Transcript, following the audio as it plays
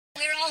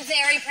all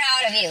very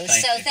proud of you.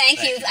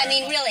 Thank you. I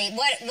mean, really,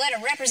 what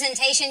a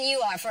representation you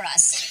are for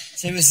us.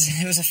 So it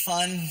was a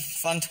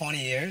fun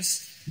 20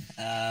 years.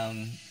 I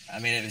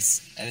mean,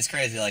 it's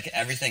crazy. Like,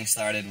 everything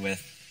started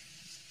with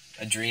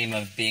a dream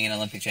of being an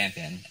Olympic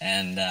champion,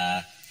 and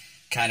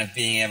kind of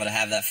being able to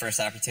have that first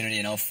opportunity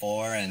in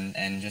 '04,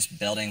 and just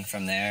building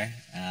from there.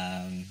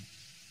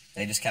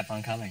 They just kept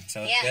on coming,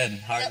 so it's good.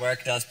 Hard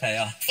work does pay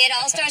off. It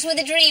all starts with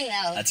a dream,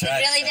 though. That's right.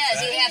 It really does.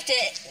 Right. You have to...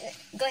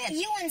 Go ahead.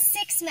 You won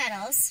 6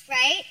 medals,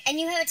 right? And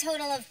you have a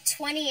total of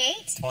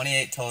 28?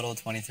 28 total,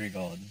 23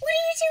 gold. What do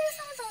you do with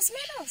all those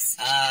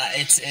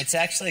medals? It's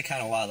actually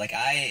kind of wild. Like,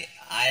 I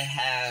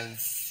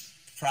have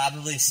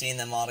probably seen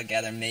them all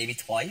together maybe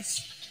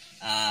twice.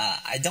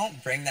 I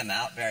don't bring them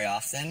out very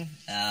often.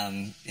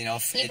 You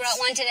brought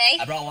one today?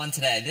 I brought one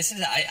today.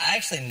 I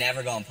actually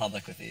never go in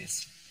public with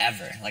these.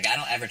 Ever. Like, I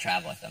don't ever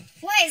travel with them.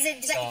 Why? Does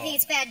it think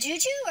it's bad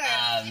juju, or?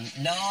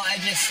 No,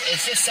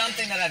 it's just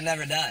something that I've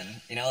never done.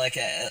 You know, like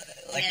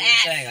what you're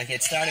saying, like,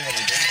 it started with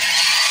a dream.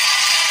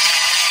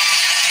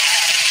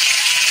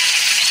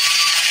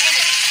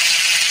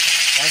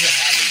 Those are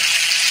heavy.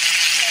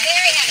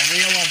 Very heavy.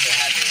 The real ones are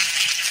heavy.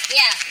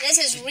 Yeah,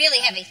 this is really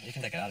heavy. You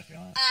can take it out if you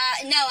want.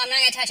 No, I'm not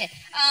going to touch it.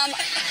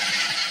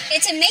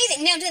 It's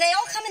amazing. Now, do they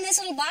all come in this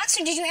little box,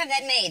 or did you have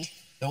that made?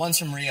 The ones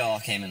from Rio all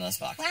came in those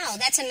boxes. Wow,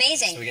 that's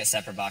amazing. So we get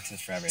separate boxes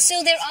for everything.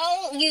 So they're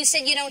all, you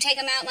said you don't take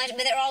them out much,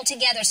 but they're all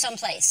together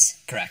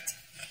someplace. Correct.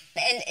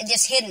 And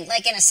just hidden,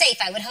 like in a safe,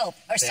 I would hope,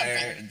 or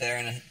something. They're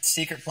in a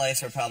secret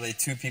place where probably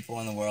 2 people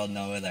in the world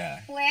know where they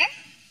are. Where?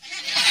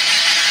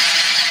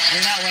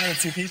 You're not one of the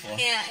 2 people.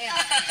 Yeah.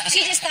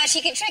 She just thought she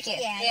could trick you.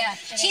 Yeah.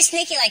 She's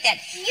sneaky like that.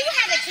 You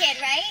have a kid,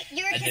 right?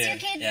 Your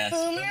kid, yes.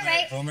 Boomer,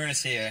 right? Boomer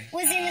is here.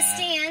 Was in the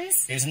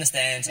stands. He was in the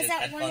stands. He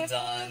had headphones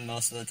on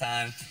most of the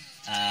time.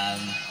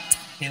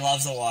 He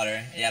loves the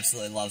water. He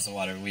absolutely loves the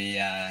water. We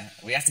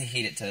have to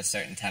heat it to a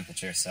certain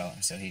temperature, so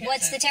he gets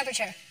What's the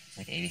temperature?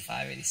 Like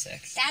 85,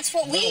 86. That's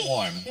what a little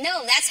warm.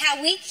 No, that's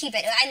how we keep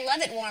it. I love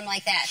it warm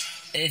like that.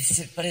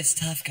 But it's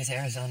tough because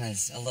Arizona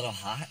is a little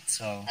hot,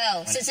 so...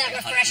 Oh, so it's not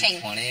like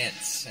refreshing. 120,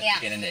 you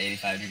get into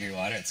 85-degree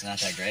water, it's not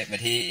that great, but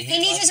he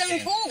needs his own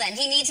pool, then.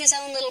 He needs his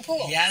own little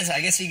pool. Yeah,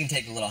 I guess he can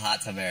take the little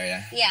hot tub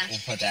area. Yeah. We'll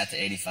put that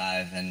to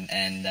 85,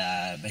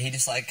 but he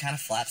just, like, kind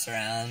of flaps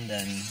around,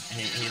 and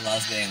he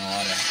loves being in the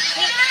water.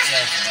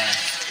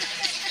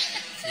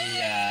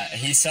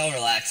 He's so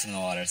relaxed in the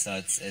water,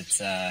 so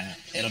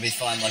it'll be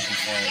fun looking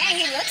forward. Yeah,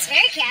 he looks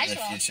very casual.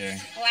 To the future.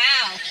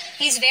 Wow,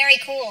 he's very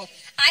cool.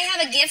 I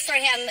have a gift for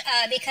him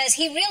because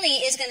he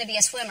really is going to be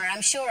a swimmer,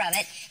 I'm sure of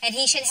it, and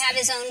he should have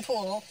his own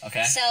pool.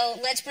 Okay. So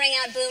let's bring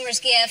out Boomer's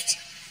gift.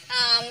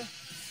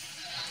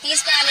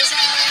 He's got his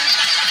own...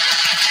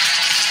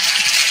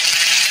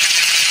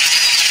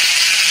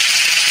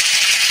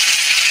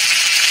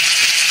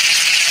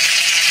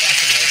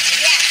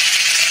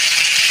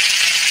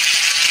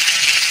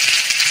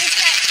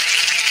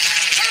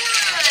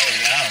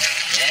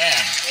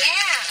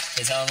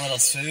 His own little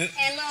suit.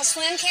 And little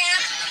swim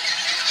cap.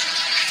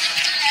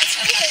 That's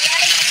cute,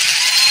 right?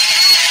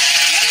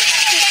 We're going to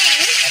play a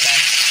game. Okay.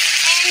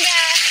 And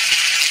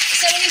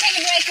so we're going to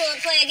take a break. We'll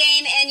play a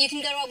game, and you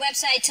can go to our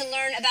website to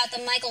learn about the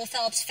Michael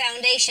Phelps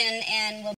Foundation, and we'll